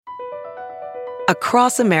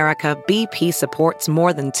Across America, BP supports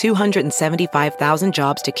more than 275,000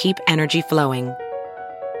 jobs to keep energy flowing.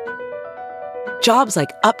 Jobs like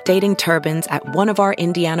updating turbines at one of our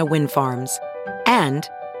Indiana wind farms and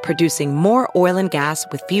producing more oil and gas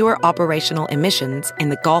with fewer operational emissions in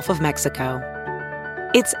the Gulf of Mexico.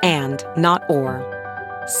 It's and, not or.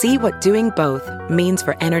 See what doing both means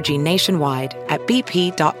for energy nationwide at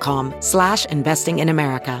bp.com/investing in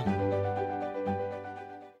America.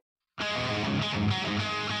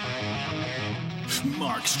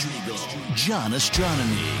 Mark Strigl, John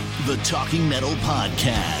Astronomy, the Talking Metal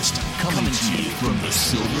Podcast, coming to you from the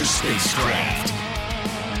Silver Spacecraft.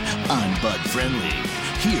 I'm Bud Friendly.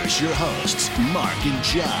 Here's your hosts, Mark and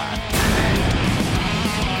John.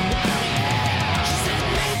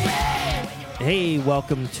 Hey,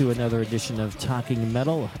 welcome to another edition of Talking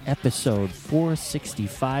Metal, episode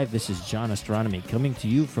 465. This is John Astronomy, coming to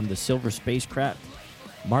you from the Silver Spacecraft.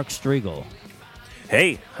 Mark Strigl.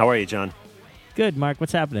 Hey, how are you, John? Good, Mark.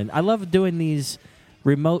 What's happening? I love doing these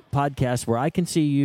remote podcasts where I can see you